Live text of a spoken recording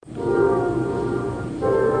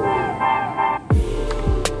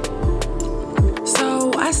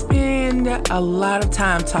a lot of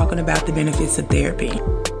time talking about the benefits of therapy,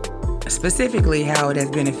 specifically how it has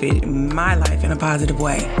benefited my life in a positive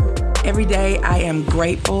way. Every day, I am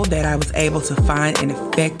grateful that I was able to find an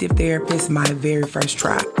effective therapist my very first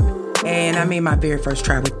try. And I mean my very first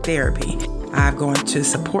try with therapy. I've gone to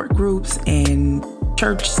support groups and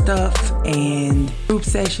church stuff and group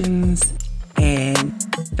sessions and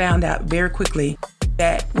found out very quickly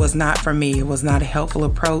that was not for me. It was not a helpful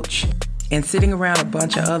approach. And sitting around a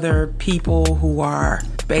bunch of other people who are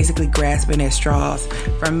basically grasping at straws,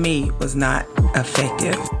 for me, was not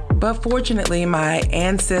effective. But fortunately, my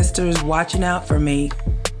ancestors watching out for me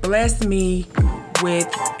blessed me with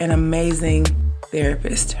an amazing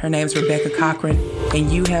therapist. Her name's Rebecca Cochran,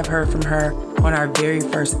 and you have heard from her on our very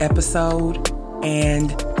first episode.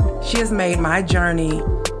 And she has made my journey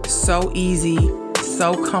so easy,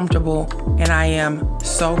 so comfortable, and I am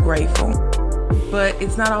so grateful. But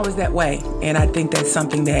it's not always that way. And I think that's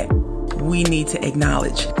something that we need to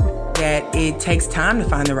acknowledge, that it takes time to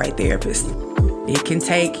find the right therapist. It can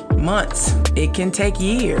take months. It can take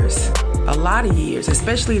years, a lot of years,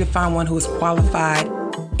 especially to find one who is qualified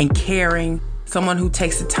and caring, someone who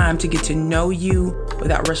takes the time to get to know you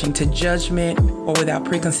without rushing to judgment or without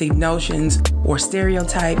preconceived notions or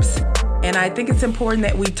stereotypes. And I think it's important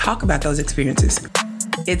that we talk about those experiences.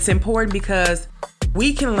 It's important because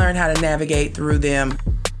we can learn how to navigate through them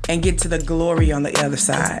and get to the glory on the other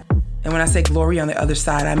side. And when I say glory on the other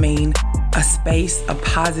side, I mean a space of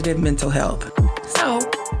positive mental health. So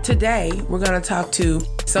today we're going to talk to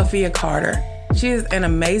Sophia Carter. She is an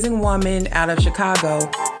amazing woman out of Chicago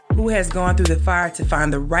who has gone through the fire to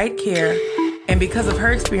find the right care. And because of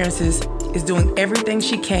her experiences, is doing everything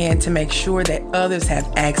she can to make sure that others have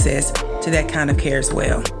access to that kind of care as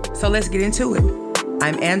well. So let's get into it.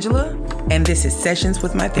 I'm Angela, and this is Sessions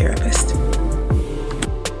with My Therapist.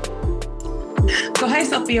 So, hey,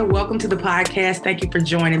 Sophia, welcome to the podcast. Thank you for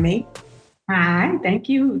joining me. Hi, thank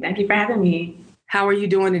you. Thank you for having me. How are you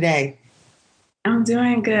doing today? I'm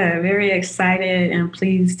doing good. Very excited and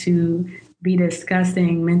pleased to be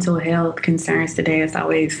discussing mental health concerns today. It's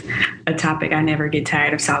always a topic I never get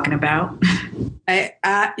tired of talking about.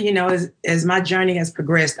 As my journey has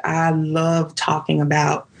progressed, I love talking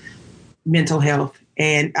about mental health.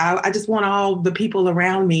 And I just want all the people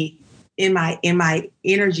around me in my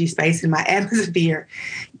energy space, in my atmosphere,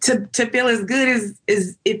 to feel as good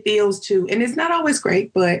as it feels to, and it's not always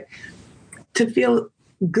great, but to feel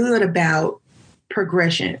good about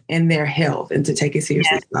progression in their health and to take it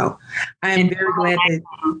seriously. Yes. So I am very glad that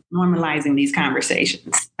normalizing these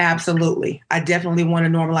conversations. Absolutely. I definitely want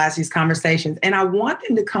to normalize these conversations. And I want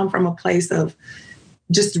them to come from a place of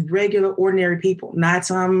just regular, ordinary people, not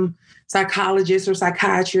some psychologist or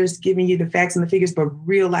psychiatrist giving you the facts and the figures, but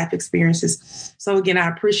real life experiences. So again, I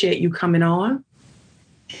appreciate you coming on.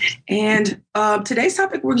 And today's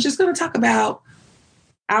topic, we're just going to talk about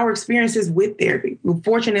our experiences with therapy. Well,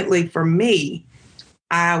 fortunately for me,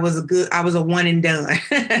 I was a one and done.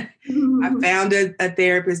 I found a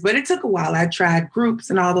therapist, but it took a while. I tried groups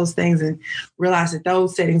and all those things and realized that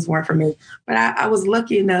those settings weren't for me. But I was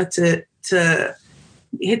lucky enough to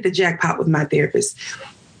hit the jackpot with my therapist.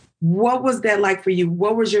 What was that like for you?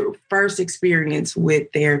 What was your first experience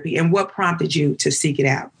with therapy and what prompted you to seek it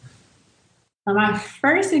out? My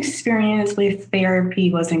first experience with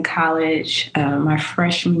therapy was in college, my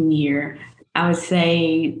freshman year. I would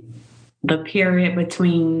say the period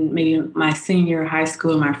between maybe my senior year of high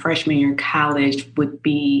school and my freshman year of college would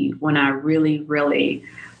be when I really, really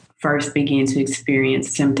first began to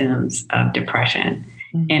experience symptoms of depression.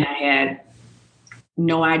 Mm-hmm. And I had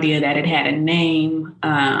no idea that it had a name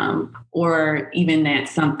or even that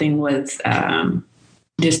something was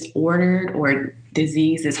disordered or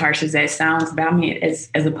disease, as harsh as that sounds about me, as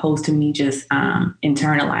opposed to me just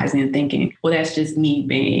internalizing and thinking, well, that's just me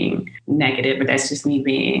being negative, or that's just me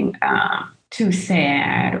being too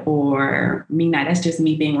sad, or that's just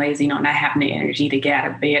me being lazy, not having the energy to get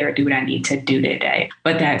out of bed or do what I need to do today.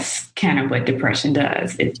 But that's kind of what depression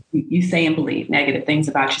does. You say and believe negative things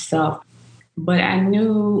about yourself. But I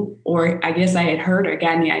knew, or I guess I had heard or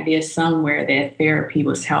gotten the idea somewhere that therapy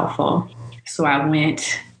was helpful. So I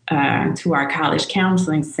went to our college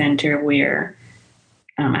counseling center where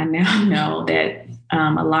I now know that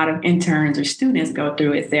a lot of interns or students go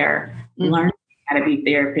through is they're learning how to be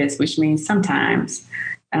therapists, which means sometimes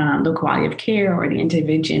the quality of care or the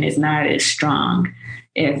intervention is not as strong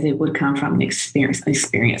as it would come from an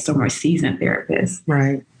experienced or more seasoned therapist.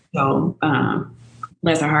 Right. So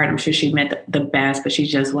bless her heart, I'm sure she meant the best, but she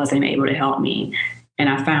just wasn't able to help me. And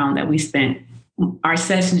I found that our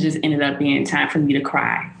sessions just ended up being time for me to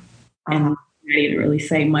cry. And I didn't really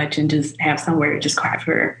say much and just have somewhere to just cry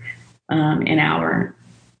for an hour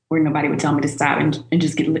where nobody would tell me to stop and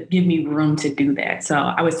just give me room to do that. So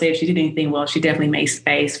I would say if she did anything well, she definitely made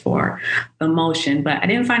space for emotion, but I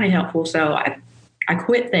didn't find it helpful. So I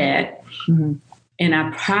quit that. Mm-hmm. And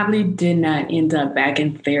I probably did not end up back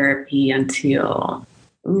in therapy until,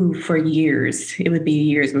 for years. It would be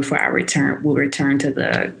years before I will return to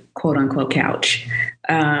the quote unquote couch.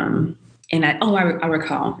 And I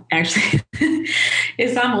recall, actually,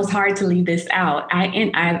 it's almost hard to leave this out.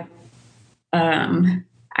 I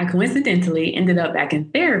coincidentally ended up back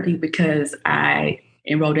in therapy because I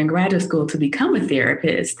enrolled in graduate school to become a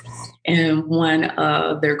therapist. And one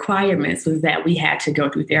of the requirements was that we had to go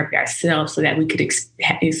through therapy ourselves so that we could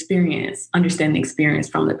understand the experience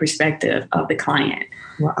from the perspective of the client.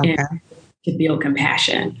 Well, okay. And to build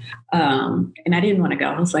compassion. And I didn't want to go.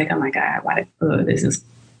 I was like, oh my God, this is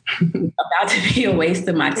about to be a waste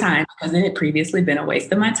of my time, because it had previously been a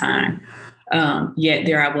waste of my time. Yet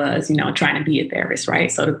there I was, trying to be a therapist,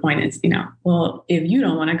 right? So the point is, well, if you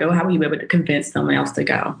don't want to go, how are you able to convince someone else to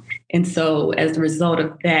go? And so as a result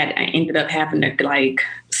of that, I ended up having to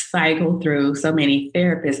cycle through so many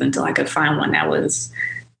therapists until I could find one that was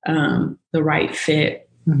the right fit.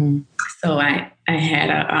 Mm-hmm. So I had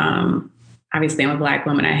obviously I'm a Black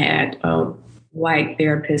woman. I had a white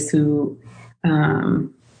therapist who,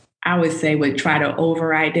 I would say would try to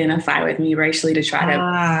over-identify with me racially to try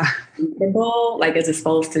to be comfortable, as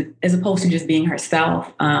opposed to just being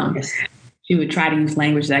herself. Yes. She would try to use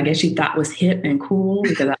language that I guess she thought was hip and cool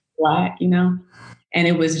because I was Black, and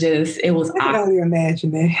it was awkward. I can only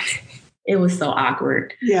imagine that. It was so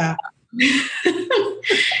awkward. Yeah.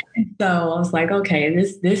 So I was like, okay,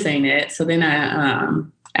 this ain't it. So then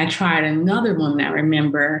I tried another woman I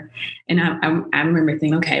remember, and I remember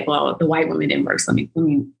thinking, okay, well, the white woman didn't work, so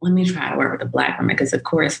let me try to work with the Black woman, because of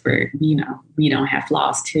course we don't have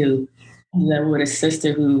flaws too. With a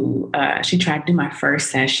sister who she tried to do my first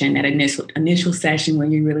session, that initial session where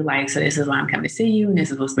you really so this is why I'm coming to see you, and this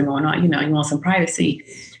is what's been going on. You want some privacy.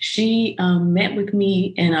 She met with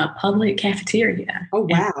me in a public cafeteria. Oh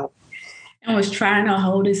wow. I was trying to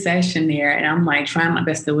hold a session there, and I'm trying my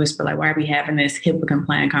best to whisper, why are we having this HIPAA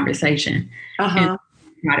compliant conversation in a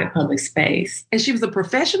public space? And she was a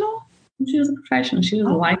professional? She was a professional. She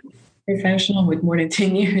was a white professional with more than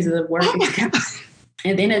 10 years of work experience.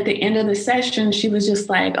 And then at the end of the session, she was just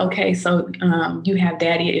like, okay, so you have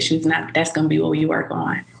daddy issues, and that's going to be what we work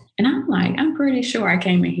on. And I'm like, I'm pretty sure I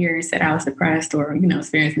came in here and said I was depressed or,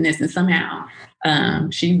 experiencing this. And somehow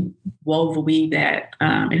she wove a weave that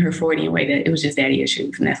in her Freudian way that it was just daddy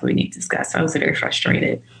issues. And that's what we need to discuss. So I was very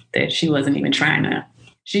frustrated that she wasn't even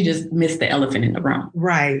she just missed the elephant in the room.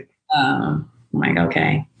 Right. I'm like,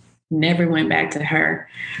 okay, never went back to her.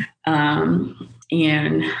 And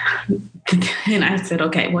I said,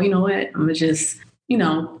 okay, well, you know what? I'm going to just,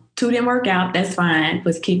 two didn't work out. That's fine.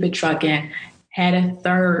 Let's keep it trucking. Had a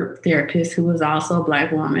third therapist who was also a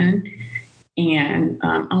Black woman, and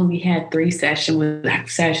only had 3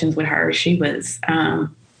 sessions with her. She was,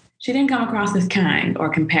 she didn't come across as kind or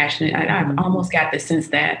compassionate. I almost got the sense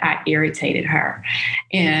that I irritated her.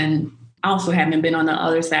 And also, having been on the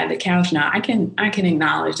other side of the couch now, I can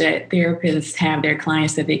acknowledge that therapists have their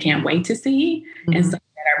clients that they can't wait to see, and some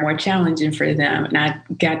that are more challenging for them. And I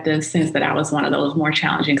got the sense that I was one of those more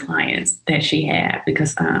challenging clients that she had,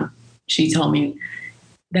 because she told me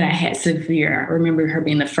that I had severe. I remember her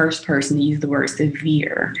being the first person to use the word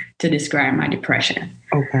severe to describe my depression.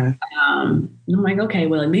 Okay. I'm like, okay,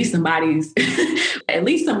 well, at least somebody's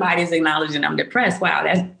acknowledging I'm depressed. Wow,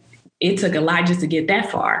 it took a lot just to get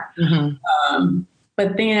that far. Mm-hmm.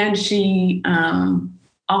 But then she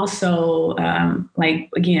also,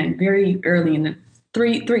 again, very early in the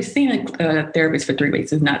seeing a therapist for 3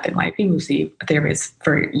 weeks is nothing. People see a therapist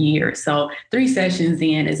for years. So 3 sessions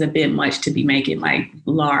in is a bit much to be making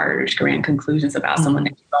large, grand conclusions about someone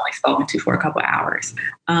that you've only spoken to for a couple of hours.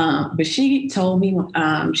 But she told me,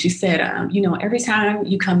 she said, every time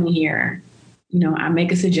you come in here, I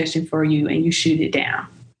make a suggestion for you and you shoot it down.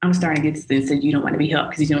 I'm starting to get the sense that you don't want to be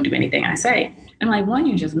helped because you don't do anything I say. And I'm like, one,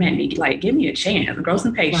 you just met me. Give me a chance. Grow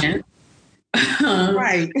some patience.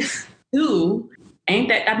 Right. 2,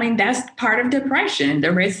 that's part of depression,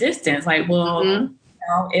 the resistance.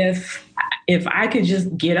 If I could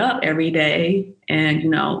just get up every day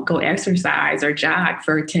and, go exercise or jog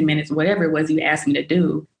for 10 minutes, whatever it was you asked me to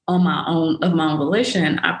do of my own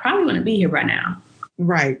volition, I probably wouldn't be here right now.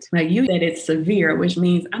 Right. You said it's severe, which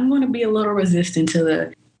means I'm going to be a little resistant to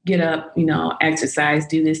the get up, exercise,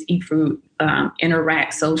 do this, eat fruit,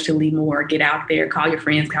 interact socially more, get out there, call your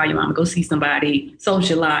friends, call your mama, go see somebody,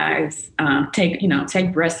 socialize,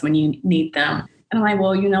 take breaths when you need them. And I'm like,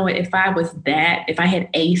 well, you know what? If I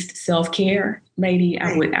had aced self-care, lady,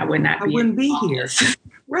 I would not be. I wouldn't be here.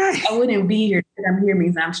 Right. I wouldn't be here. I'm here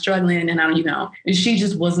means I'm struggling, and she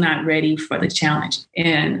just was not ready for the challenge.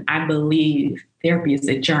 And I believe therapy is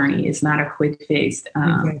a journey. It's not a quick fix.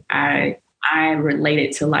 I relate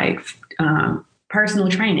it to like personal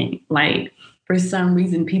training. Like for some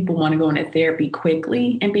reason, people want to go into therapy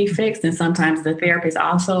quickly and be fixed. And sometimes the therapist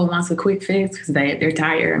also wants a quick fix because they're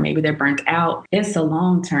tired or maybe they're burnt out. It's a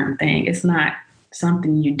long-term thing. It's not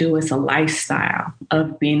something you do. It's a lifestyle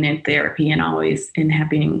of being in therapy and always and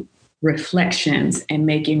having reflections and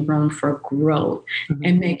making room for growth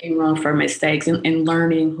and making room for mistakes and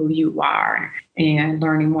learning who you are and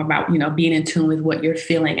learning more about, being in tune with what you're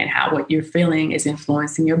feeling and how what you're feeling is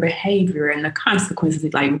influencing your behavior and the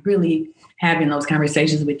consequences, like really having those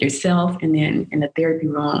conversations with yourself, and then in the therapy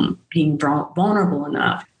room, being vulnerable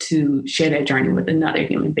enough to share that journey with another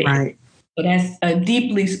human being. Right. So that's a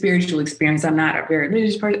deeply spiritual experience. I'm not a very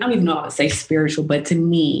religious person. I don't even know how to say spiritual, but to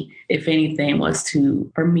me, if anything was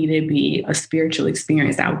for me to be a spiritual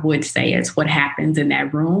experience, I would say it's what happens in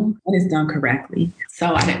that room when it's done correctly.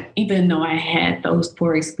 So even though I had those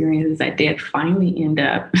poor experiences, I did finally end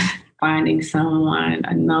up finding someone.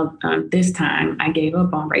 This time I gave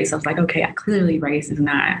up on race. I was like, okay, clearly race is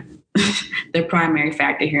not the primary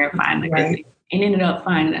factor here in finding right. And ended up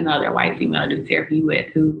finding another white female to do therapy with,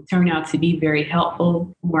 who turned out to be very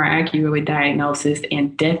helpful, more accurate with diagnosis,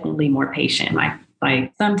 and definitely more patient.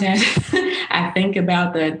 Like sometimes I think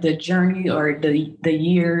about the journey or the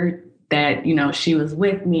year that, she was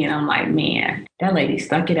with me, and I'm like, man, that lady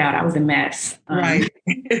stuck it out. I was a mess. Right.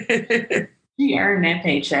 She earned that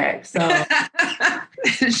paycheck. So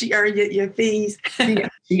she earned your fees.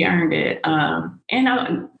 She earned it.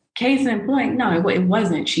 Case in point, no, it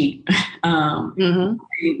wasn't cheap.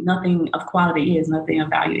 Nothing of quality is, nothing of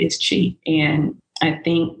value is cheap. And I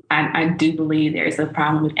think I do believe there's a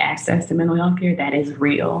problem with access to mental health care that is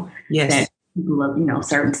real. Yes. That people of,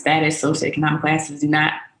 certain status, socioeconomic classes do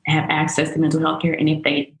not have access to mental health care. And if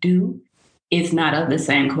they do, it's not of the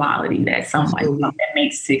same quality that someone that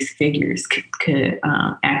makes six figures could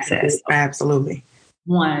access. Absolutely.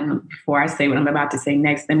 One, before I say what I'm about to say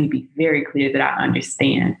next, let me be very clear that I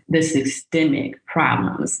understand the systemic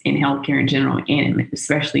problems in healthcare in general, and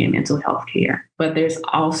especially in mental health care. But there's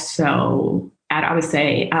also, I would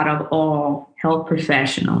say, out of all health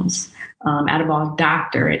professionals, out of all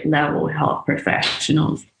doctorate level health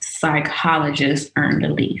professionals, psychologists earn the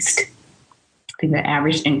least. I think the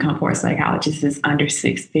average income for a psychologist is under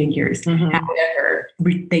six figures. However,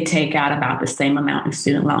 they take out about the same amount in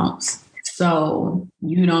student loans. So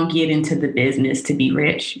you don't get into the business to be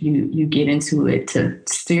rich. You get into it to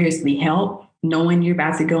seriously help, knowing you're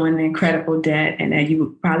about to go into incredible debt and that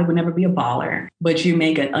you probably will never be a baller, but you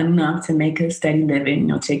make enough to make a steady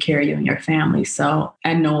living, take care of you and your family. So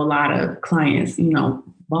I know a lot of clients,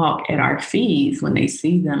 balk at our fees when they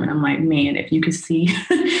see them. And I'm like, man, if you could see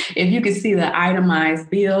the itemized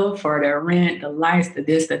bill for the rent, the lights, the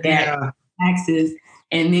this, the that, taxes,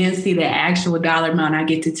 and then see the actual dollar amount I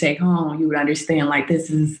get to take home, you would understand, like, this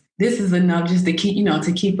is enough just to keep,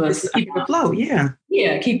 to keep us afloat. Yeah.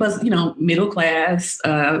 Yeah. Keep us, middle class,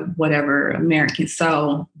 whatever, Americans.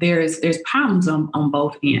 So there's problems on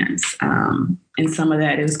both ends. And some of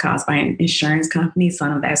that is caused by insurance companies.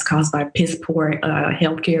 Some of that's caused by piss poor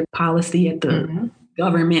healthcare policy at the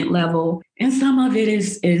government level. And some of it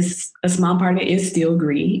is a small part of it is still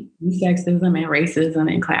greed, sexism and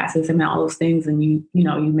racism and classism and all those things. And you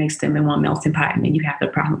mix them in one melting pot, and then you have the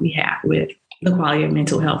problem we have with the quality of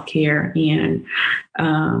mental health care and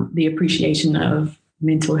the appreciation of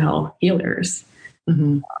mental health healers.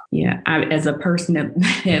 Yeah, as a person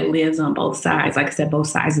that lives on both sides, like I said, both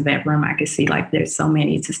sides of that room, I can see like there's so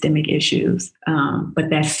many systemic issues. But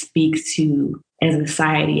that speaks to, as a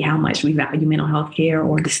society, how much we value mental health care,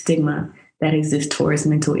 or the stigma that exists towards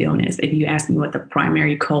mental illness. If you ask me what the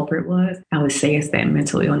primary culprit was, I would say it's that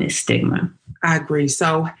mental illness stigma. I agree.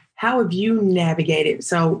 So how have you navigated?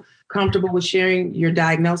 So comfortable with sharing your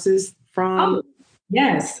diagnosis from? Oh,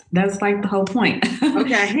 yes, that's like the whole point.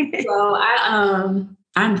 Okay. So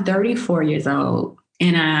I'm 34 years old,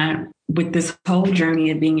 and with this whole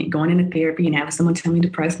journey of going into therapy and having someone tell me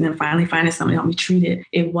depressed, and then finally finding someone to help me treat it,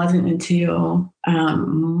 it wasn't until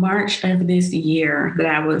March of this year that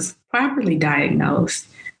I was properly diagnosed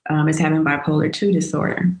as having bipolar 2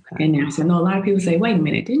 disorder. And so I know a lot of people say, wait a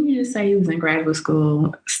minute, didn't you just say you was in graduate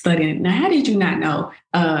school studying? Now, how did you not know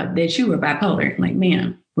that you were bipolar? Like,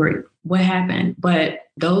 ma'am, what happened? But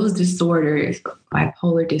those disorders,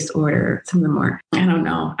 bipolar disorder, some of them are, I don't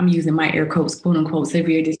know, I'm using my air quotes, quote unquote,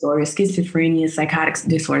 severe disorders, schizophrenia, psychotic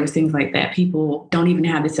disorders, things like that. People don't even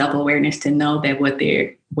have the self-awareness to know that what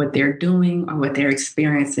they're doing or what they're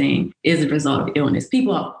experiencing is a result of illness.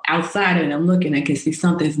 People outside of them looking and can see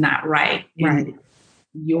something's not right. Right.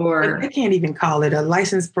 They can't even call it a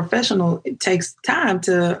licensed professional. It takes time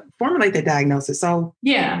to formulate the diagnosis. So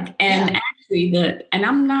yeah. And actually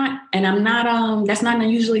I'm not, that's not an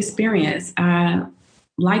unusual experience. I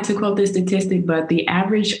like to quote this statistic, but the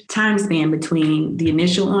average time span between the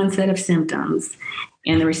initial onset of symptoms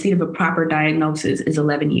and the receipt of a proper diagnosis is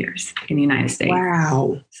 11 years in the United States.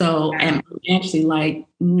 Wow. So I'm actually like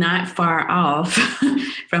not far off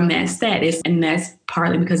from that status. And that's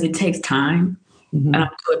partly because it takes time. To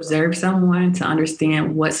observe someone, to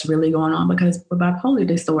understand what's really going on. Because with bipolar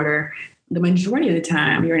disorder, the majority of the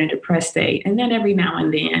time you're in a depressed state. And then every now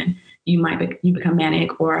and then you become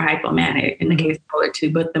manic or hypomanic in the case of bipolar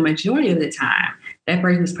 2. But the majority of the time, that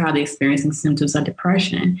person is probably experiencing symptoms of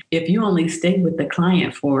depression. If you only stick with the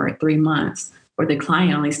client for 3 months, or the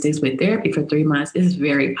client only sticks with therapy for 3 months, it's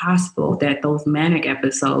very possible that those manic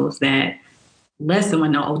episodes that let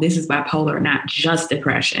someone know, oh, this is bipolar, not just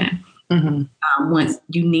depression. Once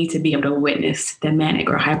you need to be able to witness the manic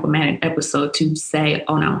or hypomanic episode to say,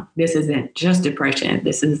 oh no, this isn't just depression.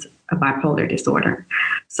 This is a bipolar disorder.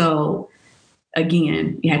 So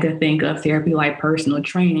again, you have to think of therapy like personal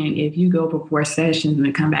training. If you go for 4 sessions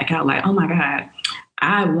and come back out like, oh my God,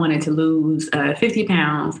 I wanted to lose 50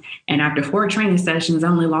 pounds. And after 4 training sessions, I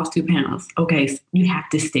only lost 2 pounds. Okay, so you have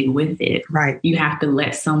to stick with it. Right. You have to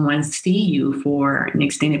let someone see you for an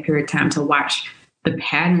extended period of time to watch the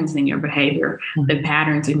patterns in your behavior, the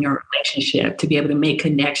patterns in your relationship, to be able to make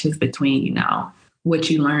connections between, what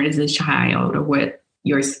you learned as a child or what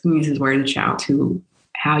your experiences were as a child to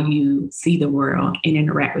how you see the world and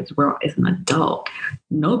interact with the world as an adult.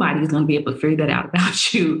 Nobody's going to be able to figure that out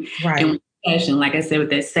about you. Right. And session, like I said,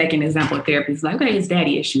 with that second example of therapy, it's like, okay, it's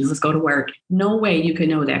daddy issues. Let's go to work. No way you can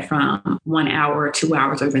know that from 1 hour or 2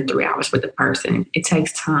 hours or even 3 hours with a person. It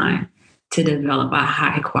takes time to develop a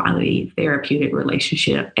high quality therapeutic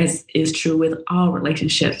relationship, as is true with all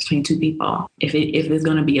relationships between two people. If it's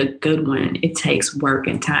going to be a good one, it takes work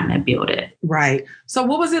and time to build it. Right. So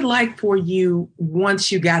what was it like for you once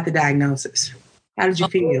you got the diagnosis? How did you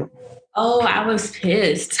feel? Oh, I was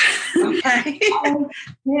pissed. Okay.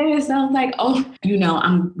 Yes, I was like,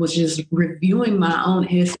 I was just reviewing my own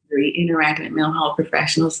history, interacting with mental health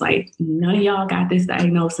professionals. Like, none of y'all got this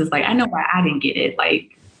diagnosis. Like, I know why I didn't get it.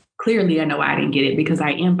 Like, clearly I know why I didn't get it because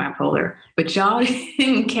I am bipolar. But y'all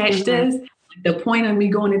didn't catch this. The point of me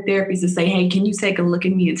going to therapy is to say, hey, can you take a look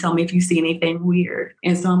at me and tell me if you see anything weird?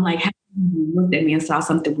 And so I'm like, how you looked at me and saw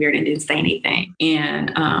something weird and didn't say anything?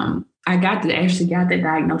 And I actually got the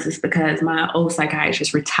diagnosis because my old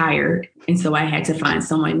psychiatrist retired. And so I had to find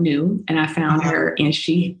someone new. And I found her, and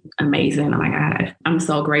she amazing. Oh my God. I'm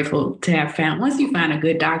so grateful to have found. Once you find a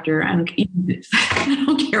good doctor, I don't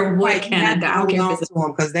care what kind of doctor. I don't care if it's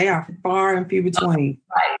because they are far and few between.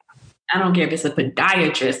 Right. I don't care if it's a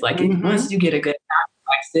podiatrist. Like once you get a good doctor,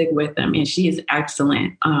 like stick with them. And she is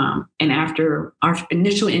excellent. And after our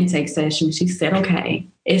initial intake session, she said, okay,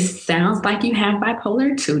 it sounds like you have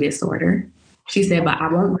bipolar 2 disorder. She said, but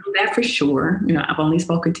I won't know that for sure. I've only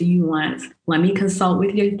spoken to you once. Let me consult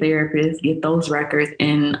with your therapist, get those records.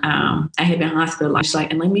 And I had been hospitalized. She's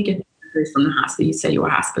like, and let me get the records from the hospital. You said you were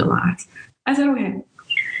hospitalized. I said, okay.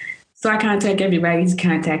 So I contact everybody's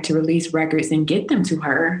contact to release records and get them to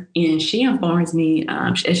her. And she informs me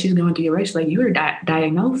as she's going through your records, like, you were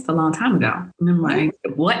diagnosed a long time ago. And I'm like,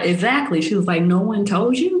 what exactly? She was like, no one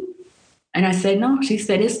told you? And I said, no. She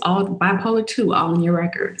said, it's all bipolar 2, all in your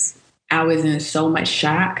records. I was in so much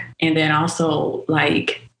shock. And then also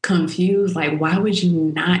like confused, like, why would you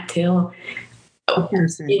not tell a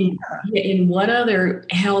person? In what other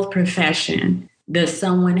health profession does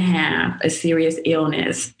someone have a serious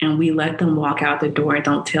illness and we let them walk out the door and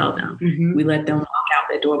don't tell them? We let them walk out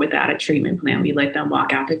the door without a treatment plan. We let them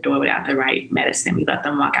walk out the door without the right medicine. We let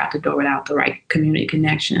them walk out the door without the right community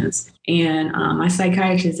connections. And my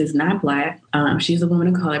psychiatrist is not Black. She's a woman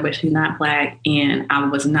of color, but she's not Black. And I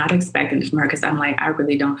was not expecting this from her because I'm like, I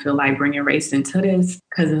really don't feel like bringing race into this,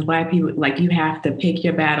 because as Black people, like, you have to pick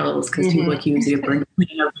your battles because people accuse you of bringing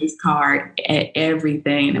a race card at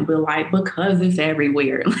everything. And we're like, because it's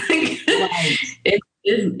everywhere. Like,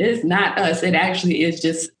 it's not us. It actually is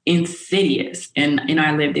just insidious in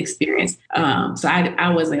our lived experience. So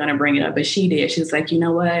I wasn't going to bring it up, but she did. She was like, you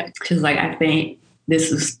know what? She was like, I think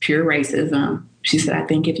this is pure racism. She said, I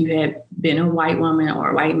think if you had been a white woman or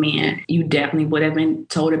a white man, you definitely would have been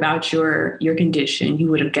told about your condition. You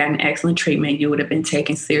would have gotten excellent treatment. You would have been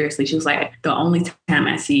taken seriously. She was like, the only time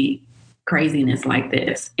I see craziness like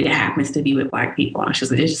this, it happens to be with Black people. And she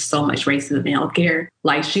was like, there's just so much racism in healthcare.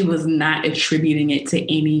 Like, she was not attributing it to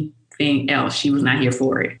anything else. She was not here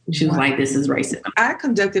for it. She was like, this is racism. I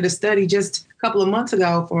conducted a study just a couple of months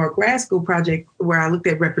ago for a grad school project where I looked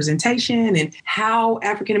at representation and how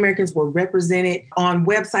African Americans were represented on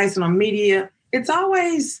websites and on media. It's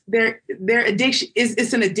always their addiction.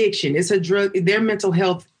 It's an addiction. It's a drug. Their mental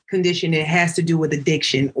health condition that has to do with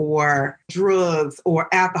addiction or drugs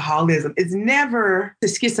or alcoholism. It's never the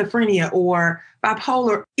schizophrenia or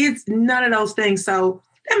bipolar. It's none of those things. So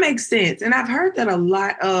that makes sense. And I've heard that a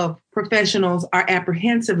lot of professionals are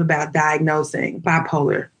apprehensive about diagnosing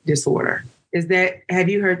bipolar disorder. Have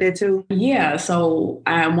you heard that too? Yeah. So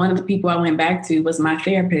one of the people I went back to was my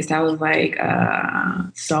therapist. I was like,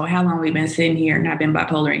 so how long have we been sitting here and I've been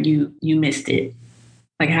bipolar and you missed it?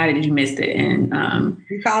 Like, how did you miss it? And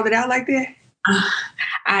you called it out like that?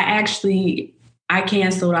 I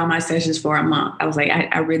canceled all my sessions for a month. I was like,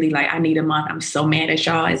 I really I need a month. I'm so mad at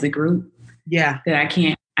y'all as a group. Yeah.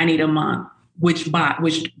 That I need a month, which by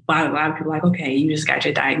a lot of people like, okay, you just got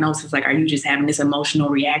your diagnosis. Like, are you just having this emotional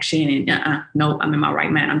reaction? And no, I'm in my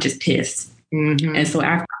right mind. I'm just pissed. Mm-hmm. And so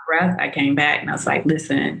after a breath, I came back and I was like,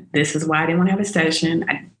 listen, this is why I didn't want to have a session.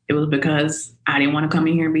 It was because I didn't want to come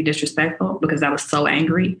in here and be disrespectful because I was so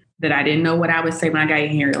angry that I didn't know what I would say when I got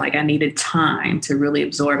in here. Like, I needed time to really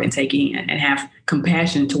absorb and take in and have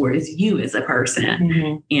compassion towards you as a person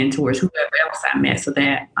mm-hmm. and towards whoever else I met so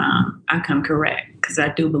that I come correct. Because I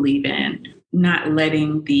do believe in not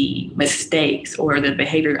letting the mistakes or the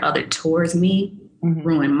behavior of others towards me mm-hmm.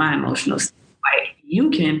 ruin my emotional state. Like, you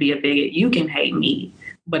can be a bigot, you can hate me,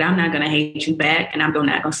 but I'm not going to hate you back. And I'm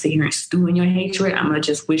not going to sit here and stew in your hatred. I'm going to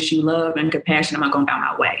just wish you love and compassion. I'm not going down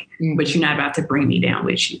my way, mm-hmm. but you're not about to bring me down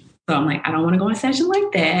with you. So I'm like, I don't want to go in a session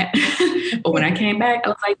like that. But when I came back,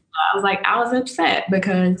 I was upset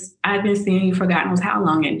because I've been seeing you for God knows how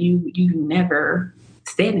long. And you never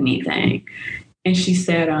said anything. And she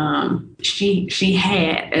said she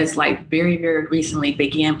had, as very, very recently,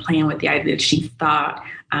 began playing with the idea that she thought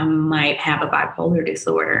I might have a bipolar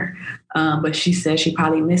disorder. But she said she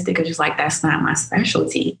probably missed it because she's like, that's not my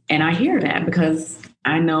specialty. And I hear that because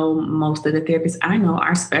I know most of the therapists I know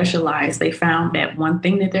are specialized. They found that one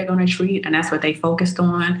thing that they're going to treat, and that's what they focused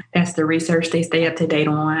on. That's the research they stay up to date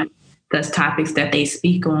on. Those topics that they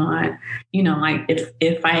speak on,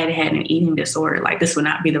 if I had an eating disorder, this would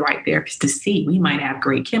not be the right therapist to see. We might have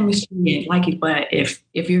great chemistry and like it, but if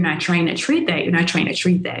you're not trained to treat that, you're not trained to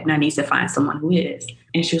treat that. And I need to find someone who is.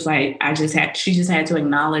 And she was like, she just had to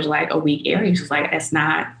acknowledge a weak area. She was like, that's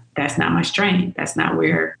not my strength. That's not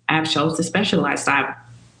where I've chose to specialize. So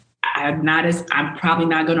I'm probably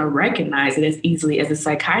not going to recognize it as easily as a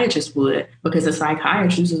psychiatrist would, because a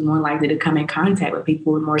psychiatrist is more likely to come in contact with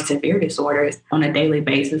people with more severe disorders on a daily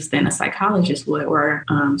basis than a psychologist would or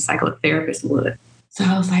psychotherapist would. So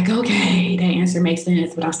I was like, okay, that answer makes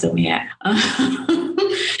sense, but I'm still mad.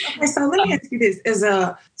 Okay, so let me ask you this. As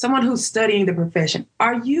someone who's studying the profession,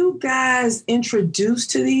 are you guys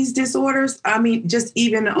introduced to these disorders? I mean, just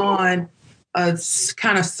even on a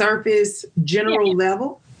kind of surface, general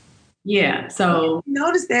level? Yeah. So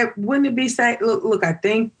notice that, wouldn't it be say, look, I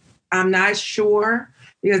think I'm not sure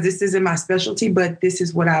because this isn't my specialty, but this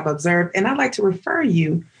is what I've observed. And I'd like to refer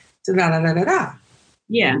you to da.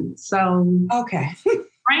 Yeah. So okay.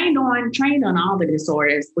 trained on all the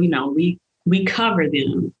disorders, we cover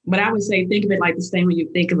them. But I would say, think of it like the same when you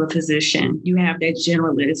think of a physician. You have that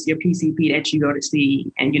generalist, your PCP that you go to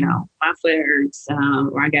see, and my foot hurts,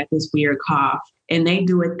 or I got this weird cough. And they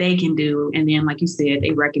do what they can do. And then, like you said,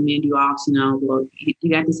 they recommend you off, well,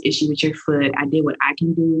 you got this issue with your foot. I did what I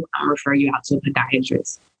can do. I'll refer you out to a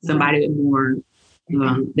podiatrist, somebody with more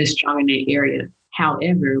that's strong in that area.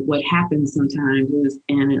 However, what happens sometimes is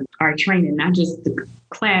in our training, not just the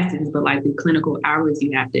classes, but the clinical hours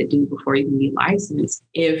you have to do before you can be licensed.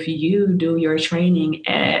 If you do your training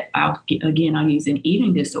at, I'll use an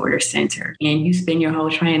eating disorder center, and you spend your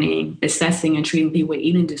whole training assessing and treating people with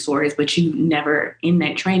eating disorders, but you never in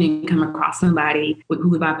that training come across somebody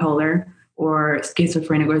who is bipolar or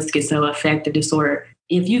schizophrenic or schizoaffective disorder.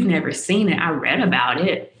 If you've never seen it, I read about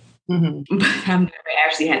it. Mm-hmm. But I've never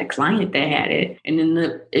actually had a client that had it. And then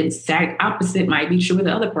the exact opposite might be true with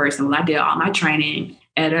the other person. Well, I did all my training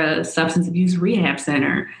at a substance abuse rehab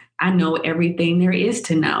center. I know everything there is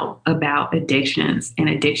to know about addictions and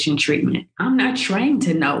addiction treatment. I'm not trained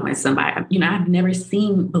to know when somebody, I've never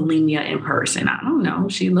seen bulimia in person. I don't know.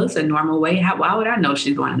 She looks a normal way. Why would I know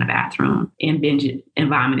she's going in the bathroom and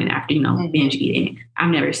vomiting after, binge eating?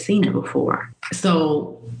 I've never seen it before.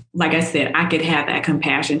 So, like I said, I could have that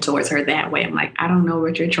compassion towards her that way. I'm like, I don't know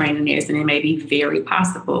what your training is. And it may be very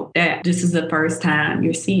possible that this is the first time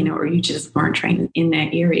you're seeing it or you just weren't trained in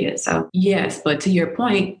that area. So yes, but to your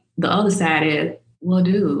point, the other side is, well,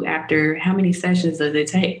 dude, after how many sessions does it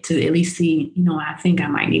take to at least see, I think I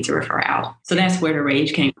might need to refer out. So that's where the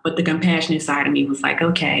rage came. But the compassionate side of me was like,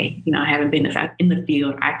 okay, I haven't been in the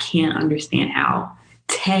field. I can't understand how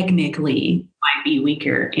technically might be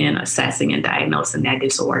weaker in assessing and diagnosing that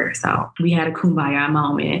disorder. So we had a kumbaya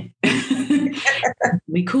moment.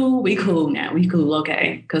 We cool now. We cool.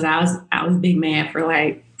 Okay. Because I was big mad for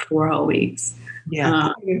like 4 whole weeks. Yeah. I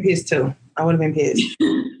would have been pissed too. I would have been pissed.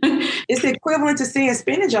 It's the equivalent to seeing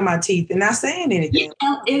spinach on my teeth and not saying anything.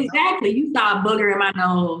 Yeah, exactly. You saw a booger in my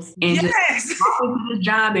nose and just walked into the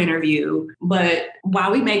job interview. But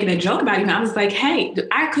while we making a joke about it, I was like, hey,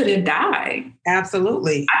 I could have died.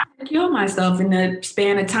 Absolutely. I could have killed myself in the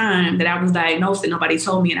span of time that I was diagnosed and nobody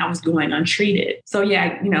told me and I was going untreated. So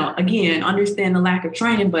yeah, again, understand the lack of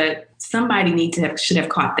training, but somebody should have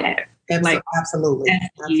caught that. Absolutely.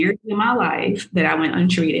 That's years in my life that I went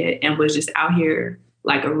untreated and was just out here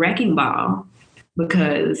like a wrecking ball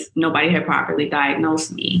because nobody had properly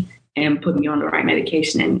diagnosed me and put me on the right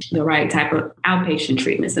medication and the right type of outpatient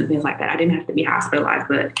treatments and things like that. I didn't have to be hospitalized,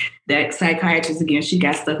 but that psychiatrist, again, she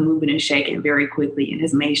got stuff moving and shaking very quickly and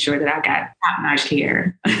has made sure that I got top-notch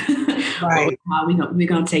care. Right. We're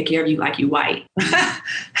going to take care of you like you white.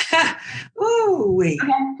 Ooh, wait.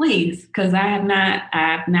 Okay, please, because I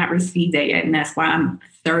have not received that yet. And that's why I'm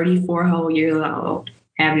 34 whole years old.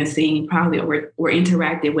 Having seen probably or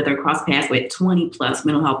interacted with or crossed paths with 20 plus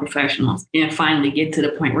mental health professionals and finally get to the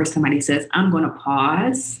point where somebody says, I'm going to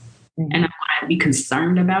pause and I'm going to be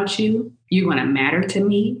concerned about you. You're going to matter to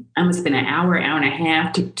me. I'm going to spend an hour and a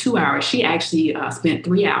half to 2 hours. She actually spent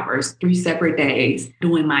 3 hours, 3 separate days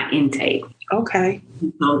doing my intake. Okay.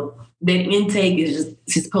 So that intake is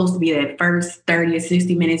just supposed to be that first 30 or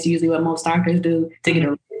 60 minutes, usually what most doctors do, to get a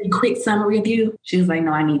really quick summary of you. She was like,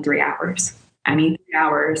 no, I need 3 hours. I need 3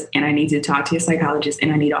 hours and I need to talk to your psychologist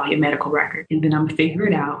and I need all your medical records. And then I'm going to figure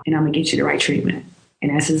it out and I'm going to get you the right treatment.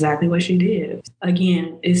 And that's exactly what she did.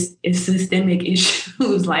 Again, it's systemic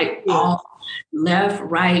issues like all left,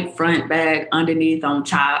 right, front, back, underneath, on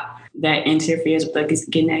top that interferes with us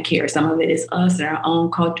getting that care. Some of it is us and our own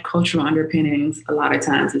cultural underpinnings. A lot of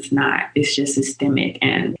times it's not. It's just systemic.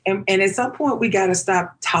 And at some point we got to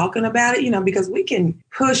stop talking about it, because we can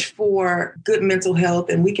push for good mental health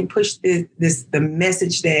and we can push the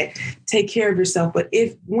message that take care of yourself. But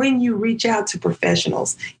when you reach out to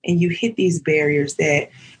professionals and you hit these barriers that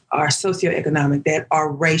are socioeconomic, that are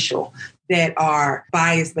racial, that are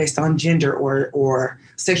biased based on gender or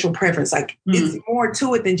sexual preference. It's more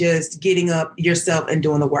to it than just getting up yourself and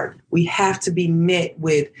doing the work. We have to be met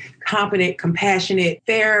with competent, compassionate,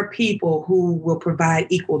 fair people who will provide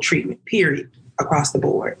equal treatment, period, across the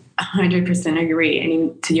board. 100% agree.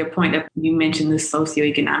 And to your point that you mentioned the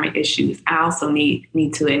socioeconomic issues, I also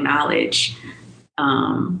need to acknowledge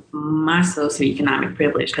my socioeconomic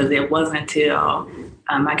privilege, because it wasn't until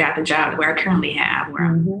I got the job where I currently have, where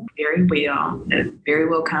I'm very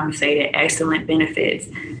well compensated, excellent benefits,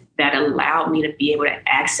 that allowed me to be able to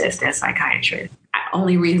access that psychiatrist. The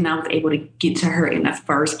only reason I was able to get to her in the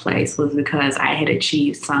first place was because I had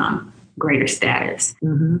achieved some greater status.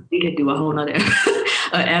 We could do a whole nother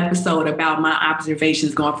episode about my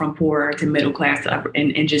observations going from poor to middle class to upper,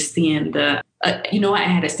 and just seeing I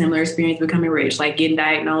had a similar experience becoming rich, like getting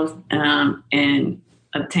diagnosed and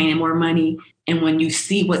obtaining more money. And when you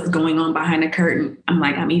see what's going on behind the curtain,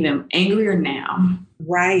 I'm even angrier now.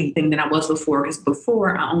 Right. Than I was before. Because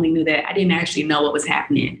before I only knew that I didn't actually know what was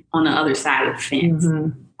happening on the other side of the fence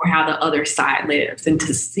or how the other side lives. And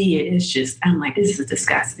to see it, it's just, I'm like, this is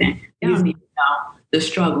disgusting. You don't even know the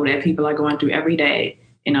struggle that people are going through every day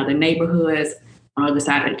in other neighborhoods, on the other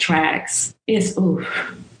side of the tracks. It's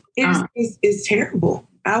terrible.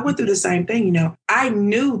 I went through the same thing. I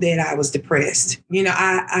knew that I was depressed.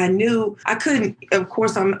 I knew I couldn't, of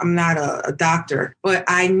course, I'm not a doctor, but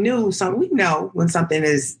I knew we know when something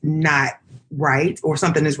is not right or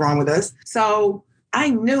something is wrong with us. So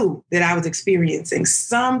I knew that I was experiencing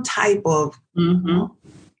some type of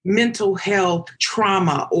mental health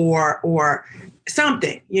trauma or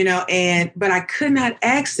something, but I could not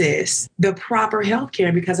access the proper health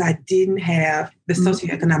care because I didn't have the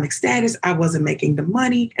socioeconomic status. I wasn't making the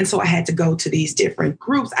money. And so I had to go to these different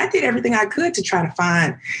groups. I did everything I could to try to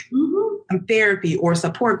find therapy or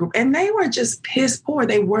support group. And they were just piss poor.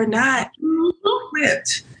 They were not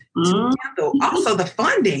equipped to handle. Also, the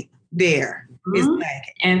funding there is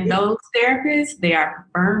lacking. And those therapists, they are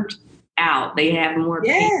burnt out. They have more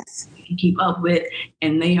patients to keep up with,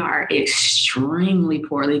 and they are extremely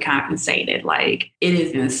poorly compensated. Like, it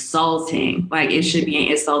is insulting. Like, it should be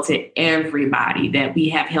an insult to everybody that we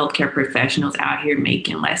have healthcare professionals out here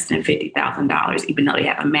making less than $50,000, even though they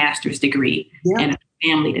have a master's degree and a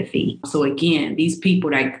family to feed. So again, these people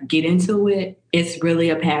that get into it, it's really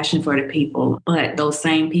a passion for the people. But those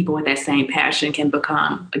same people with that same passion can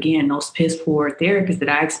become, again, those piss poor therapists that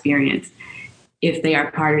I experienced if they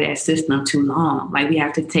are part of that system too long. Like, we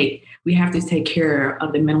have to take care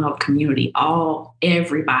of the mental health community,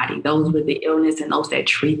 everybody, those with the illness and those that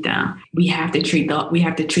treat them. We have to treat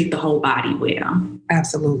the whole body well.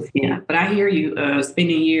 Absolutely. Yeah. But I hear you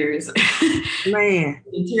spending years man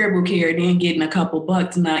in terrible care, then getting a couple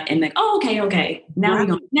bucks and like, oh, okay.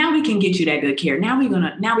 Now we can get you that good care. Now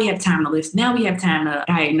we have time to listen. Now we have time to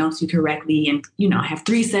diagnose you correctly and, have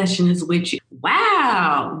 3 sessions with you.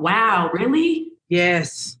 Wow. Really?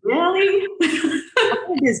 Yes. Really?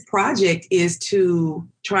 This project is to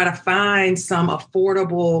try to find some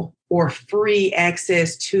affordable or free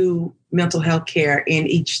access to mental health care in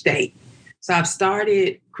each state. So I've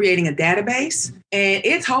started creating a database, and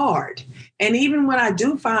it's hard. And even when I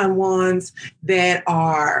do find ones that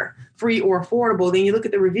are free or affordable, then you look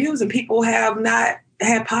at the reviews and people have not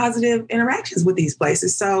had positive interactions with these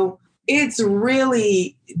places. So it's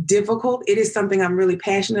really difficult. It is something I'm really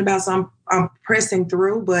passionate about. So I'm pressing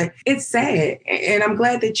through, but it's sad. And I'm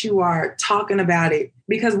glad that you are talking about it,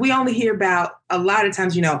 because we only hear about, a lot of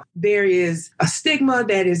times, there is a stigma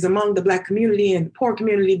that is among the Black community and the poor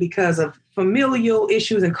community because of familial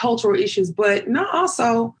issues and cultural issues. But no,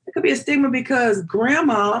 also it could be a stigma because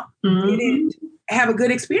grandma didn't have a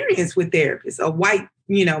good experience with therapists, a white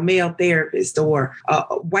male therapist or a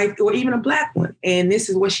white or even a Black one. And this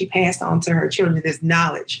is what she passed on to her children, this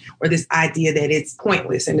knowledge or this idea that it's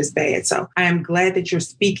pointless and it's bad. So I am glad that you're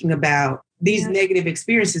speaking about these negative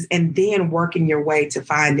experiences and then working your way to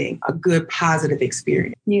finding a good, positive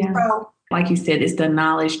experience. Yeah. So, like you said, it's the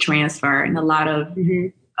knowledge transfer, and a lot of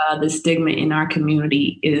the stigma in our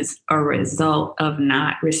community is a result of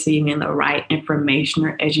not receiving the right information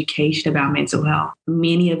or education about mental health.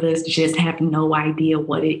 Many of us just have no idea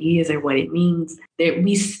what it is or what it means. That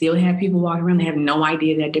we still have people walking around that have no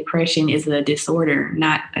idea that depression is a disorder,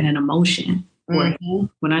 not an emotion.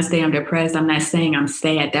 When I say I'm depressed, I'm not saying I'm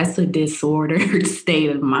sad. That's a disordered state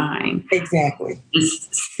of mind. Exactly. It's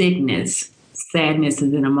sickness. Sadness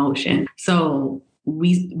is an emotion. So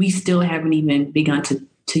we still haven't even begun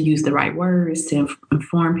to use the right words to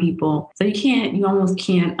inform people. So you almost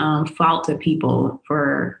can't fault the people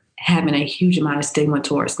for having a huge amount of stigma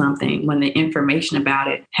towards something when the information about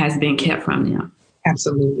it has been kept from them.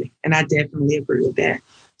 Absolutely. And I definitely agree with that.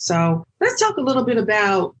 So let's talk a little bit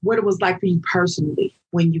about what it was like for you personally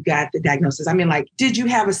when you got the diagnosis. I mean, did you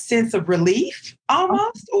have a sense of relief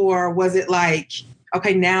almost, or was it like,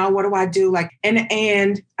 okay, now what do I do?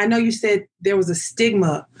 And I know you said there was a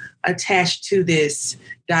stigma attached to this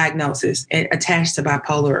diagnosis and attached to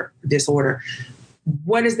bipolar disorder.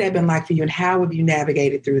 What has that been like for you, and how have you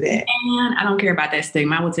navigated through that? And I don't care about that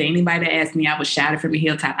stigma. I would say anybody that asked me, I would shout it from the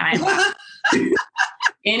hilltop.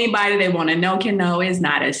 Anybody that want to know can know. It's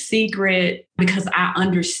not a secret, because I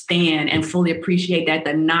understand and fully appreciate that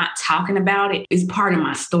the not talking about it is part of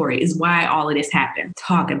my story, is why all of this happened.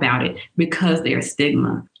 Talk about it, because there's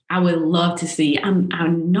stigma. I would love to see, I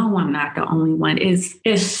know I'm not the only one.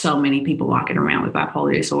 It's so many people walking around with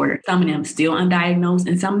bipolar disorder. Some of them still undiagnosed,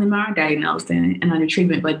 and some of them are diagnosed and under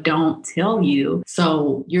treatment, but don't tell you.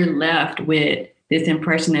 So you're left with this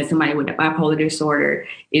impression that somebody with a bipolar disorder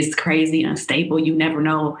is crazy, unstable. You never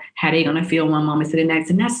know how they're going to feel one moment to the next.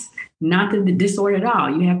 And that's not the disorder at all.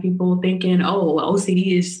 You have people thinking,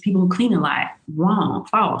 OCD is people who clean a lot. Wrong,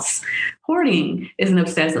 false. Hoarding is an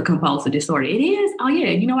obsessive compulsive disorder. It is? Oh, yeah.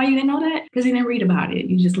 You know why you didn't know that? Because you didn't read about it.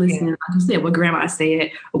 You just listened, like you said, what grandma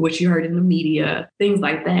said or what you heard in the media, things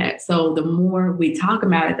like that. So the more we talk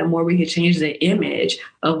about it, the more we can change the image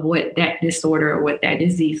of what that disorder or what that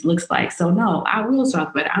disease looks like. So no, I will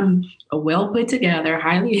talk about it. I'm a well put together,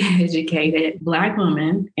 highly educated Black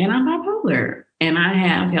woman, and I'm bipolar. And I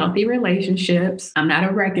have healthy relationships. I'm not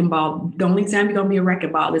a wrecking ball. The only time you're going to be a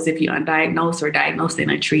wrecking ball is if you're undiagnosed or diagnosed and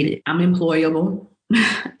untreated. I'm employable.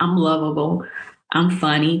 I'm lovable. I'm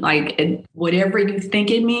funny. Like whatever you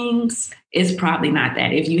think it means, it's probably not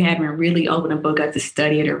that. If you haven't really opened a book up to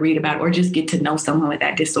study it or read about it or just get to know someone with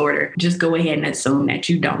that disorder, just go ahead and assume that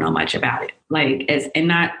you don't know much about it. Like and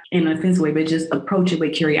not in an offensive way, but just approach it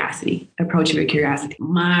with curiosity. Approach it with curiosity.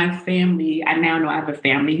 My family, I now know I have a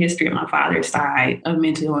family history on my father's side of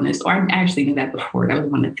mental illness, or I actually knew that before. That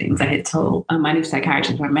was one of the things I had told my new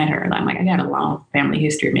psychiatrist when I met her. I'm like, I got a long family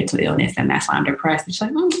history of mental illness, and that's why I'm depressed. And she's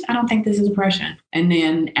like, I don't think this is depression. And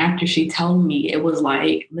then after she told me, it was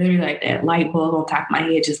like literally like that light bulb on top of my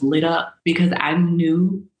head just lit up, because I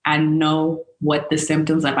know what the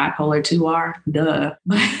symptoms of bipolar 2 are, but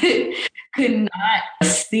could not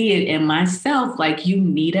see it in myself. Like, you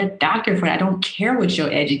need a doctor for that. I don't care what your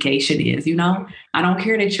education is, I don't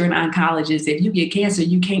care that you're an oncologist. If you get cancer,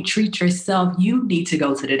 you can't treat yourself. You need to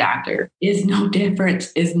go to the doctor. It's no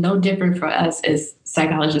different. It's no different for us as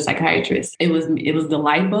psychologists, psychiatrists. It was the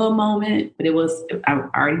light bulb moment, but I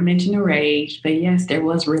already mentioned the rage, but yes, there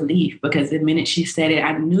was relief, because the minute she said it,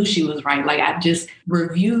 I knew she was right. Like, I just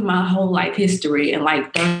reviewed my whole life history in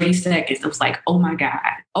like 30 seconds. It was like, oh my God,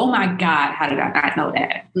 how did I not know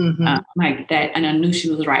that? Mm-hmm. Like that. And I knew she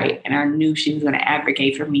was right. And I knew she was going to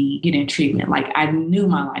advocate for me getting treatment. Like, I knew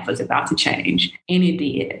my life was about to change, and it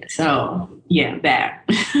did. So yeah, that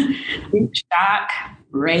shock,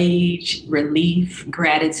 rage, relief,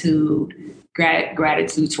 gratitude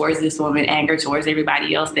towards this woman, anger towards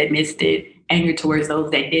everybody else that missed it, anger towards those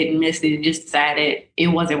that didn't miss it and just decided it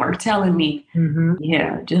wasn't worth telling me. Mm-hmm.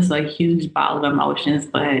 Yeah, just a huge ball of emotions.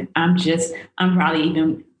 But I'm probably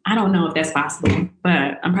even, I don't know if that's possible,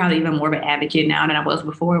 but I'm probably even more of an advocate now than I was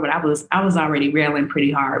before. But I was already railing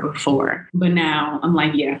pretty hard before. But now I'm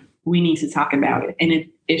like, yeah, we need to talk about it. And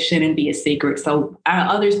it shouldn't be a secret. So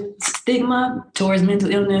other stigma towards mental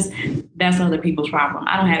illness, that's other people's problem.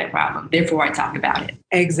 I don't have that problem. Therefore, I talk about it.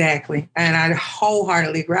 Exactly. And I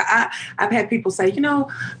wholeheartedly agree. I've had people say,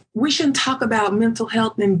 we shouldn't talk about mental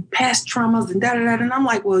health and past traumas and da-da-da. And I'm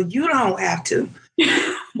like, well, you don't have to.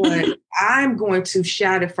 But I'm going to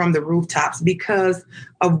shout it from the rooftops because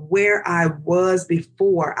of where I was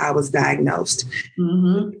before I was diagnosed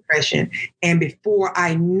with depression, and before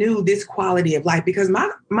I knew this quality of life, because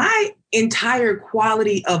my entire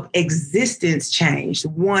quality of existence changed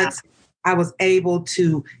once I was able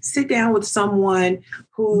to sit down with someone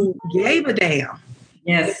who gave a damn.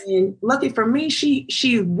 Yes. And lucky for me,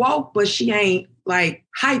 she woke, but she ain't like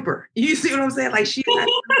hyper. You see what I'm saying? Like, she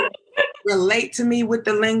relate to me with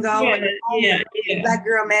the lingo and Black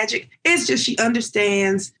girl magic. It's just, she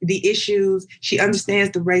understands the issues. She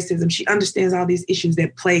understands the racism. She understands all these issues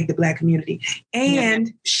that plague the Black community.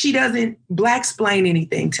 And she doesn't Black-splain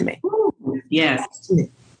anything to me. Ooh, yes.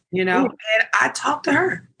 And I talk to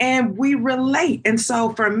her and we relate. And so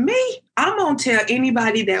for me, I'm going to tell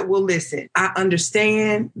anybody that will listen, I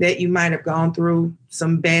understand that you might have gone through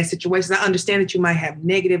some bad situations. I understand that you might have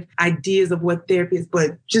negative ideas of what therapy is,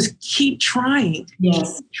 but just keep trying.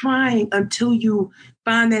 Yes. Keep trying until you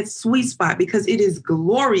find that sweet spot, because it is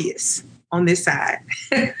glorious on this side.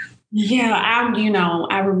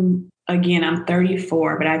 Again, I'm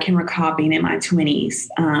 34, but I can recall being in my 20s.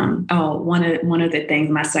 One of the things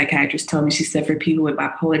my psychiatrist told me, she said, for people with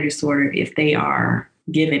bipolar disorder, if they are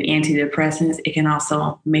given antidepressants, it can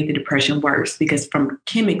also make the depression worse, because from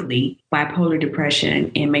chemically, bipolar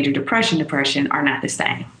depression and major depression are not the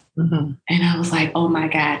same. Mm-hmm. And I was like, oh my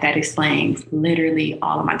God, that explains literally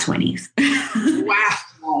all of my 20s. Wow.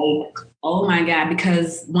 Like, oh my God,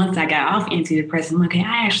 because once I got off antidepressants, I'm okay,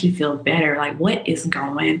 I actually feel better. Like, what is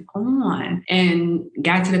going on? And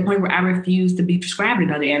got to the point where I refused to be prescribed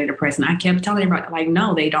another antidepressant. I kept telling everybody, like,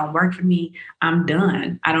 no, they don't work for me. I'm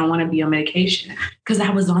done. I don't want to be on medication, because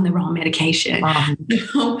I was on the wrong medication. I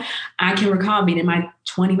can recall being in my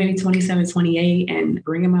 20, maybe 27, 28, and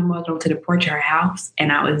bringing my mother to the porch of her house.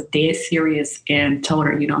 And I was dead serious and told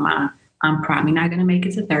her, Mom, I'm probably not going to make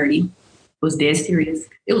it to 30. Was dead serious.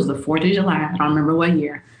 It was the 4th of July. I don't remember what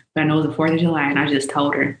year, but I know it was the 4th of July. And I just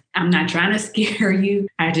told her, I'm not trying to scare you.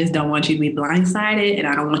 I just don't want you to be blindsided. And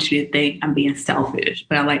I don't want you to think I'm being selfish.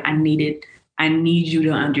 But I need you to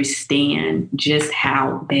understand just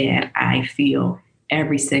how bad I feel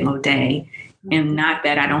every single day. And not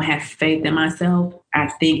that I don't have faith in myself. I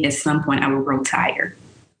think at some point I will grow tired.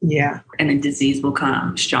 Yeah. And the disease will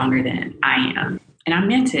come stronger than I am. And I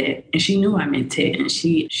meant it. And she knew I meant it. And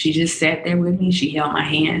she just sat there with me. She held my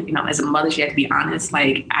hand. As a mother, she had to be honest.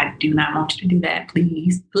 Like, I do not want you to do that.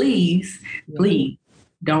 Please, please, please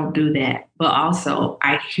don't do that. But also,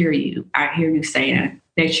 I hear you. I hear you saying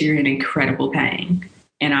that you're in incredible pain.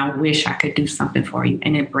 and I wish I could do something for you.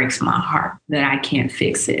 And it breaks my heart that I can't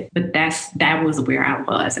fix it. But that was where I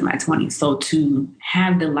was in my 20s. So to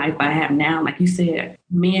have the life I have now, like you said,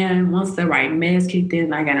 man, once the right meds kicked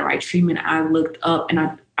in, I got the right treatment, I looked up and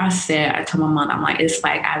I told my mother, I'm like, it's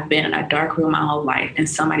like I've been in a dark room my whole life and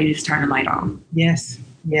somebody just turned the light on. Yes.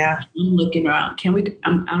 Yeah. I'm looking around. I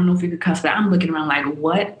don't know if you could cuss, but I'm looking around like,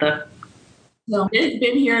 what the? So it's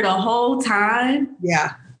been here the whole time.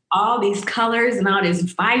 Yeah. All these colors and all this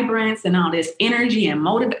vibrance and all this energy and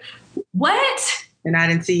motive. What? And I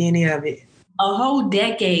didn't see any of it. A whole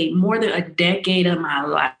decade, more than a decade of my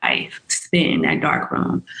life spent in that dark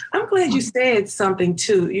room. I'm glad you said something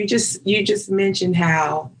too. You just mentioned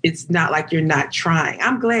how it's not like you're not trying.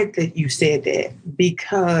 I'm glad that you said that,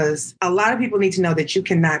 because a lot of people need to know that you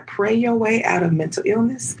cannot pray your way out of mental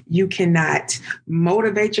illness. You cannot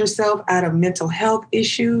motivate yourself out of mental health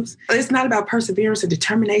issues. It's not about perseverance or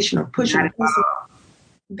determination or pushing.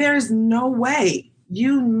 There's no way.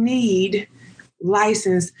 You need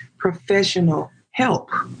licensed professional help,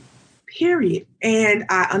 period. And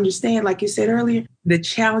I understand, like you said earlier, the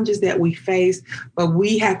challenges that we face, but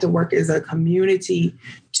we have to work as a community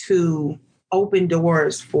to open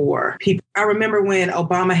doors for people. I remember when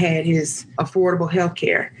Obama had his affordable health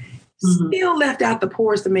care, still left out the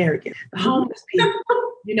poorest Americans, the homeless people.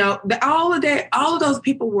 You know, all of those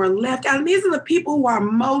people were left out. And these are the people who are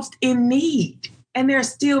most in need. And they're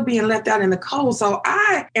still being left out in the cold. So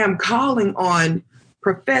I am calling on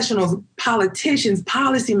professionals, politicians,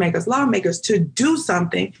 policymakers, lawmakers to do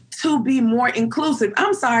something to be more inclusive.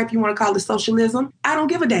 I'm sorry if you want to call it socialism. I don't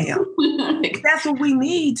give a damn. That's what we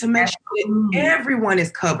need to make sure that everyone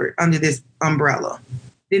is covered under this umbrella.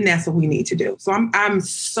 Then that's what we need to do. So I'm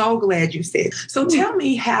so glad you said. So tell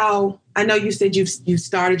me how, I know you said you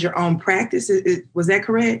started your own practice. Was that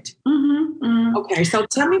correct? Okay, so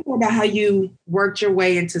tell me more about how you worked your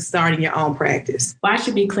way into starting your own practice. Well, I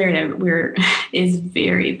should be clear that it's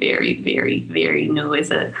very, very, very, very new.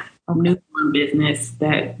 It's a newborn business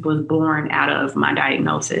that was born out of my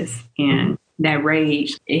diagnosis, and that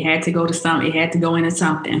rage, it had to go into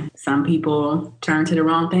something. Some people turn to the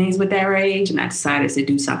wrong things with that rage, and I decided to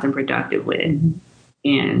do something productive with it.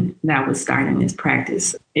 And that was starting this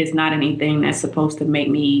practice. It's not anything that's supposed to make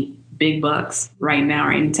me big bucks right now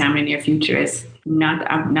or anytime in the near future. It's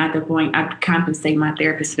not the point. I compensate my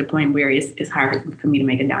therapist to the point where it's hard for me to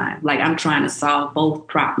make a dime. Like, I'm trying to solve both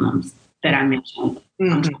problems that I mentioned. I'm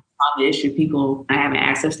trying to solve the issue people not having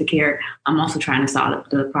access to care. I'm also trying to solve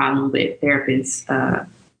the problem with therapists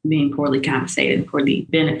being poorly compensated for the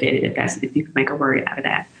benefit, if you can make a word out of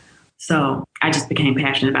that. So I just became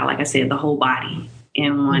passionate about, like I said, the whole body,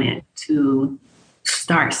 and wanted to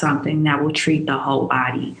start something that will treat the whole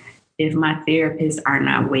body. If my therapists are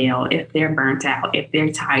not well, if they're burnt out, if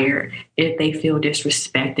they're tired, if they feel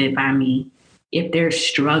disrespected by me, if they're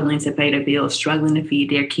struggling to pay the bills, struggling to feed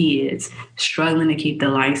their kids, struggling to keep the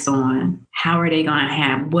lights on, how are they going to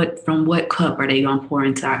have from what cup are they going to pour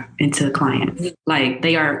into clients? Like,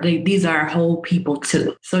 these are whole people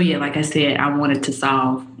too. So yeah, like I said, I wanted to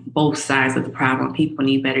solve both sides of the problem. People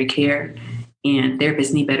need better care, and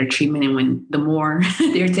therapists need better treatment. And when the more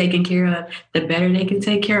they're taken care of, the better they can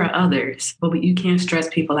take care of others. But you can't stress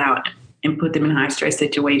people out and put them in high stress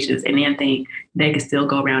situations and then think they can still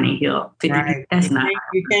go around and heal. Right.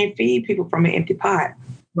 You can't feed people from an empty pot.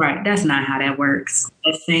 Right. That's not how that works.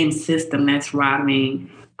 That same system that's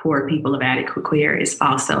robbing poor people of adequate care is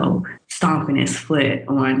also stomping its foot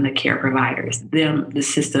on the care providers. The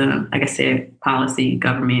system, like I said, policy,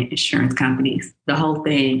 government, insurance companies, the whole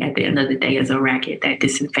thing at the end of the day is a racket that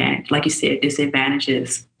disadvantages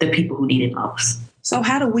the people who need it most. So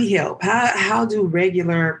how do we help? How do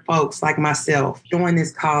regular folks like myself join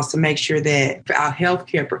this cause to make sure that our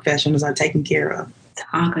healthcare professionals are taken care of?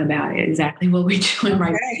 Talk about it. Exactly what we're doing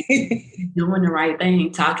right now. Doing the right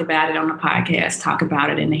thing. Talk about it on the podcast. Talk about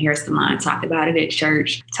it in the hair salon. Talk about it at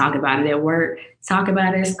church. Talk about it at work. Talk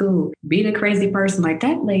about it at school. Be the crazy person. Like,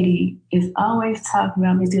 that lady is always talking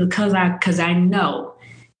about me still, because I know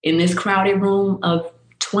in this crowded room of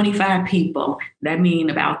 25 people, that means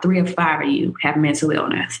about 3 or 5 of you have mental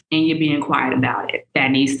illness, and you're being quiet about it. That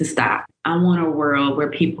needs to stop. I want a world where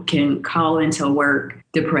people can call into work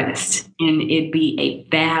depressed and it be a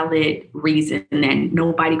valid reason that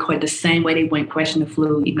nobody quite the same way they went question the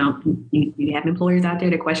flu. You know, you have employers out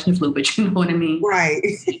there that question the flu, but you know what I mean? Right.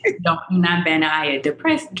 You're not Benaya.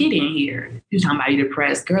 Depressed, get in here. You're talking about you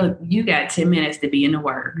depressed. Girl, you got 10 minutes to be in the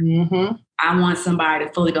work. Mm-hmm. I want somebody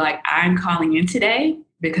to fully be like, I'm calling in today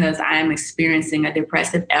because I am experiencing a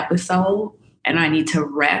depressive episode and I need to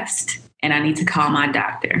rest and I need to call my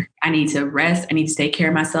doctor. I need to rest. I need to take care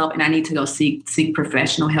of myself, and I need to go seek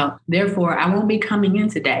professional help. Therefore, I won't be coming in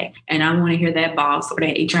today. And I want to hear that boss or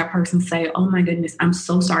that HR person say, oh my goodness, I'm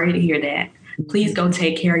so sorry to hear that. Please go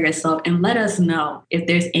take care of yourself and let us know if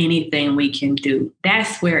there's anything we can do.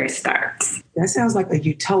 That's where it starts. That sounds like a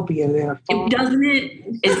utopia there. Doesn't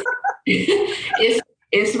it?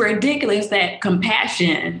 It's ridiculous that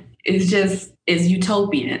compassion is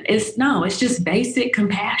utopian. It's just basic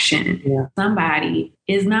compassion. Yeah. Somebody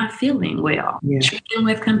is not feeling well. Yeah. Treat them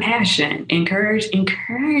with compassion. Encourage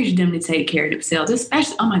them to take care of themselves,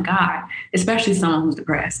 especially, oh my God, especially someone who's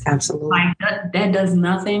depressed. Absolutely. Like that does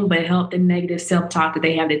nothing but help the negative self-talk that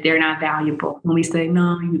they have, that they're not valuable. When we say,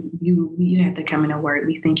 no, you have to come into work.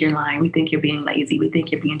 We think you're lying. We think you're being lazy. We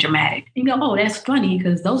think you're being dramatic. You go, oh, that's funny,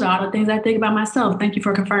 because those are all the things I think about myself. Thank you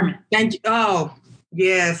for confirming. Thank you. Oh,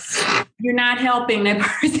 yes. You're not helping that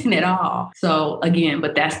person at all. So again,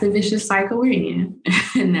 but that's the vicious cycle we're in.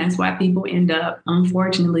 And that's why people end up,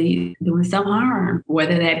 unfortunately, doing self-harm,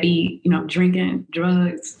 whether that be, drinking,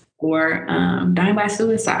 drugs, or dying by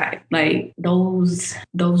suicide. Like those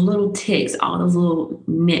little ticks, all those little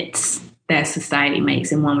nits that society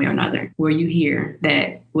makes in one way or another, where you hear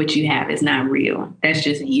that what you have is not real. That's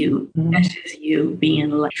just you. Mm-hmm. That's just you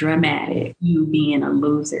being dramatic, you being a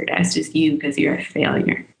loser. That's just you because you're a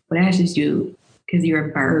failure. But that's just you because you're a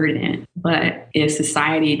burden. But if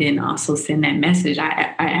society didn't also send that message,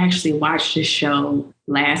 I actually watched this show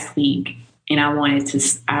last week, and I went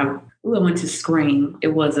to Scream. It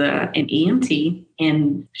was an EMT,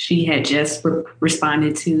 and she had just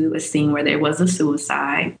responded to a scene where there was a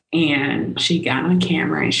suicide, and she got on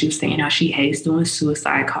camera and she was saying how she hates doing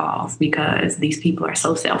suicide calls because these people are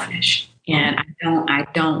so selfish. And I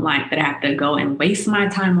don't like that I have to go and waste my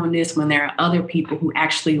time on this when there are other people who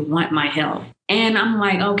actually want my help. And I'm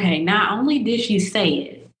like, okay, not only did she say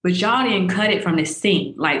it, but y'all didn't cut it from the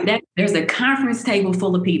scene. Like that, there's a conference table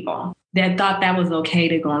full of people that thought that was okay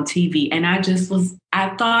to go on TV. And I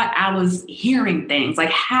thought I was hearing things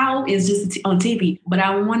like, how is this on TV? But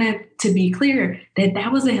I wanted to be clear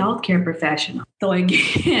that was a healthcare professional. So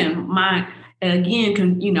again,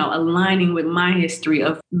 aligning with my history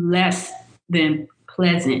of less than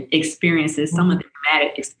pleasant experiences, some of the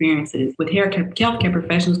traumatic experiences with healthcare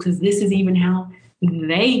professionals, because this is even how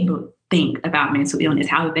they think about mental illness,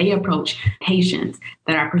 how they approach patients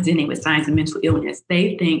that are presenting with signs of mental illness.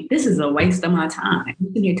 They think this is a waste of my time.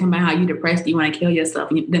 You can hear talking about how you're depressed, you want to kill yourself,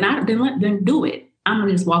 then do it. I'm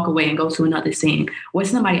gonna just walk away and go to another scene where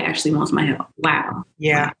somebody actually wants my help. Wow.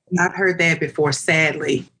 Yeah, I've heard that before,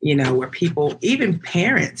 sadly, where people, even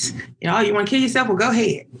parents, oh, you want to kill yourself? Well, go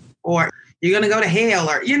ahead. Or you're going to go to hell,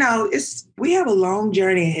 or, we have a long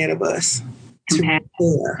journey ahead of us.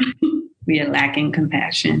 We are lacking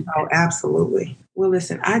compassion. Oh, absolutely. Well,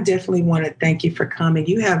 listen, I definitely want to thank you for coming.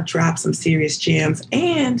 You have dropped some serious gems,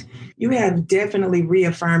 and you have definitely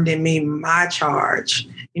reaffirmed in me my charge.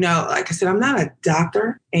 Like I said, I'm not a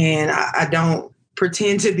doctor, and I don't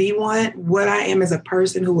pretend to be one. What I am is a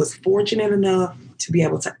person who was fortunate enough to be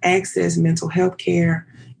able to access mental health care,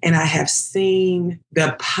 and I have seen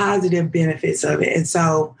the positive benefits of it. And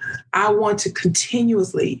so I want to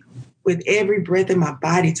continuously, with every breath in my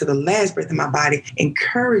body to the last breath in my body,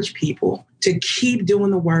 encourage people to keep doing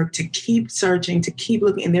the work, to keep searching, to keep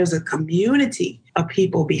looking. And there's a community of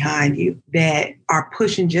people behind you that are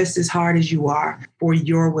pushing just as hard as you are for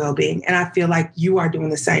your well-being. And I feel like you are doing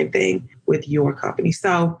the same thing with your company.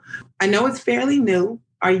 So I know it's fairly new.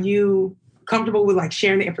 Are you comfortable with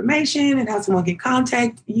sharing the information and how someone can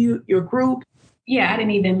contact you, your group? Yeah, I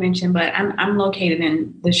didn't even mention, but I'm located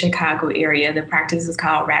in the Chicago area. The practice is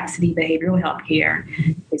called Rhapsody Behavioral Healthcare.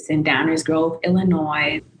 It's in Downers Grove,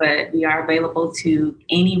 Illinois, but we are available to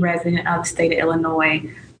any resident of the state of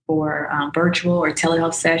Illinois for virtual or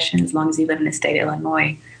telehealth sessions. As long as you live in the state of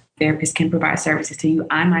Illinois, therapists can provide services to you.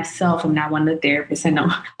 I myself am not one of the therapists. I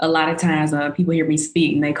know a lot of times people hear me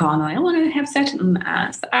speak and they call and they're like, I want to have sessions.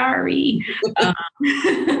 Sorry.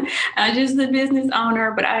 I'm just a business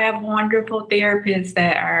owner, but I have wonderful therapists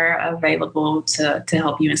that are available to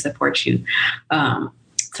help you and support you.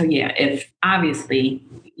 So yeah, if obviously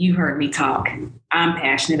you heard me talk, I'm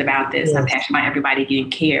passionate about this. Yes. I'm passionate about everybody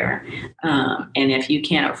getting care. And if you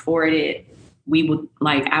can't afford it,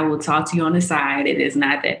 I will talk to you on the side. It is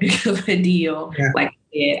not that big of a deal. Yeah. Like I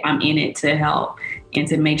said, I'm in it to help. and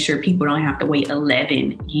to make sure people don't have to wait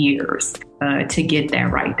 11 years to get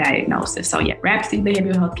that right diagnosis. So yeah, Rhapsody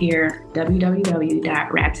Behavioral Healthcare,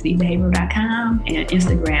 www.rhapsodybehavioral.com, and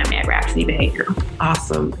Instagram at Rhapsody Behavioral.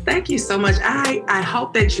 Awesome. Thank you so much. I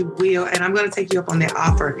hope that you will, and I'm going to take you up on that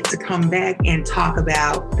offer to come back and talk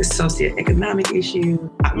about the socioeconomic issue.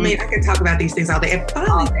 I mean, I can talk about these things all day. And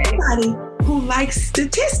finally, somebody who likes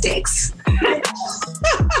statistics.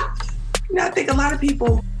 I think a lot of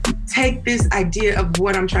people take this idea of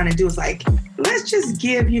what I'm trying to do is like, let's just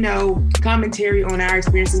give, commentary on our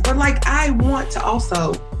experiences. But like, I want to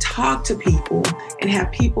also talk to people and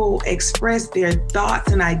have people express their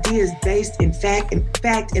thoughts and ideas based in fact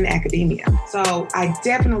in academia. So I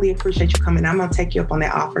definitely appreciate you coming. I'm going to take you up on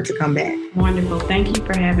that offer to come back. Wonderful. Thank you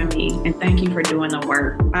for having me. And thank you for doing the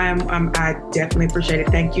work. I definitely appreciate it.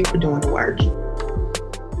 Thank you for doing the work.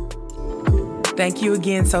 Thank you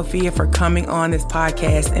again, Sophia, for coming on this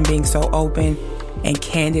podcast and being so open and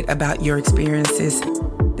candid about your experiences.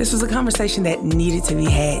 This was a conversation that needed to be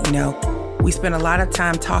had. We spent a lot of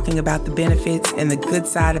time talking about the benefits and the good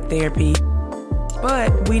side of therapy,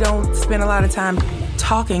 but we don't spend a lot of time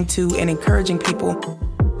talking to and encouraging people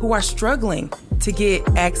who are struggling to get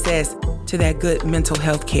access to that good mental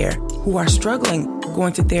health care, who are struggling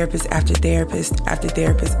going to therapist after therapist after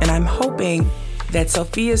therapist. And I'm hoping that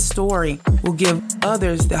Sophia's story will give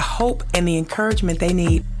others the hope and the encouragement they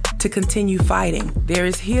need to continue fighting. There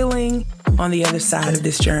is healing on the other side of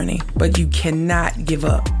this journey, but you cannot give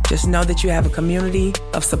up. Just know that you have a community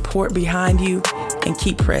of support behind you and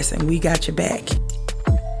keep pressing. We got your back.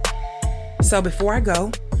 So before I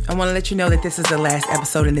go, I want to let you know that this is the last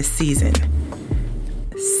episode in this season.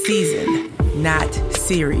 Season, not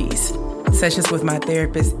series. Sessions with My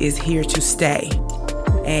Therapist is here to stay.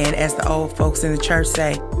 And as the old folks in the church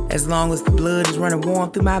say, as long as the blood is running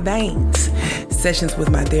warm through my veins, Sessions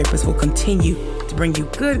with My Therapist will continue to bring you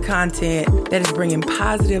good content that is bringing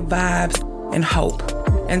positive vibes and hope.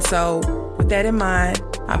 And so with that in mind,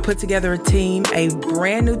 I put together a team, a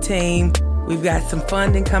brand new team. We've got some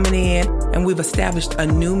funding coming in, and we've established a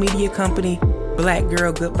new media company, Black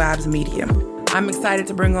Girl Good Vibes Media. I'm excited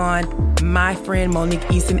to bring on my friend Monique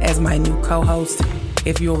Eason as my new co-host.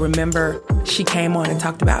 If you'll remember, she came on and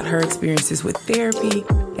talked about her experiences with therapy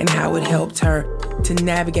and how it helped her to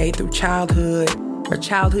navigate through childhood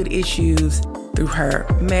issues, through her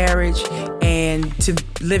marriage, and to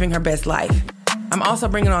living her best life. I'm also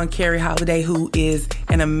bringing on Carrie Holiday, who is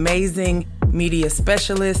an amazing media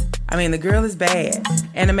specialist. I mean, the girl is bad.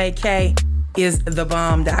 Anime K is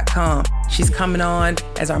thebomb.com. She's coming on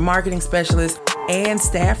as our marketing specialist and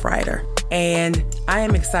staff writer. And I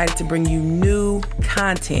am excited to bring you new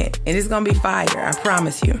content. And it's going to be fire, I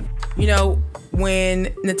promise you.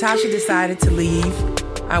 When Natasha decided to leave,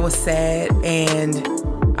 I was sad and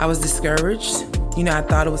I was discouraged. I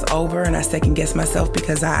thought it was over, and I second-guessed myself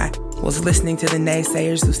because I was listening to the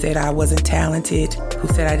naysayers who said I wasn't talented, who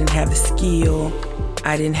said I didn't have the skill,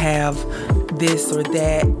 I didn't have this or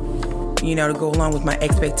that, to go along with my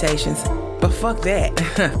expectations. But fuck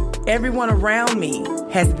that. Everyone around me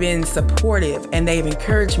has been supportive, and they've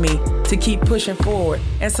encouraged me to keep pushing forward.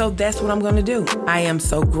 And so that's what I'm going to do. I am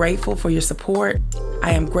so grateful for your support.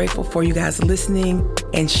 I am grateful for you guys listening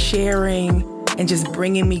and sharing and just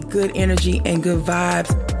bringing me good energy and good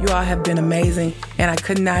vibes. You all have been amazing, and I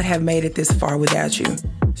could not have made it this far without you.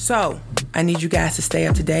 So I need you guys to stay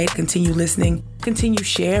up to date, continue listening, continue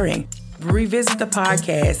sharing. Revisit the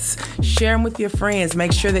podcasts, share them with your friends.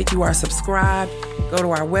 Make sure that you are subscribed. Go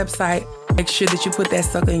to our website. Make sure that you put that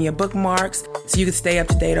sucker in your bookmarks so you can stay up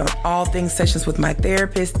to date on all things Sessions with My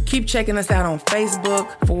Therapist. Keep checking us out on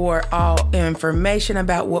Facebook for all information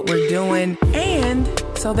about what we're doing, and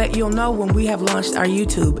so that you'll know when we have launched our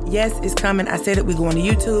YouTube. Yes, it's coming. I said it. We're going to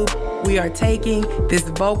YouTube. We are taking this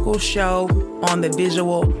vocal show on the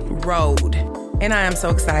visual road, and I am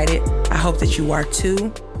so excited. I hope that you are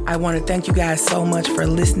too. I want to thank you guys so much for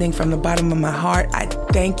listening from the bottom of my heart. I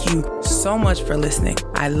thank you so much for listening.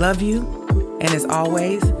 I love you. And as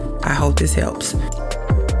always, I hope this helps.